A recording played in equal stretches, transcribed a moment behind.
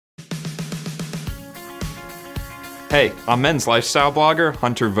Hey, I'm men's lifestyle blogger,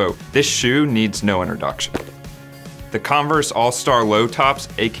 Hunter Vogt. This shoe needs no introduction. The Converse All-Star Low Tops,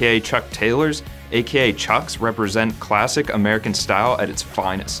 aka Chuck Taylors, aka Chucks, represent classic American style at its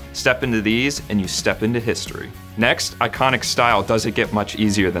finest. Step into these and you step into history. Next, iconic style doesn't get much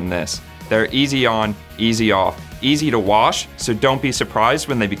easier than this. They're easy on, easy off, easy to wash, so don't be surprised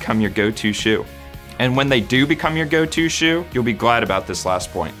when they become your go-to shoe. And when they do become your go-to shoe, you'll be glad about this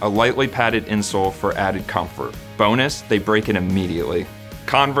last point, a lightly padded insole for added comfort. Bonus, they break it immediately.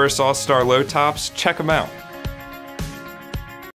 Converse All-Star Low Tops, check them out.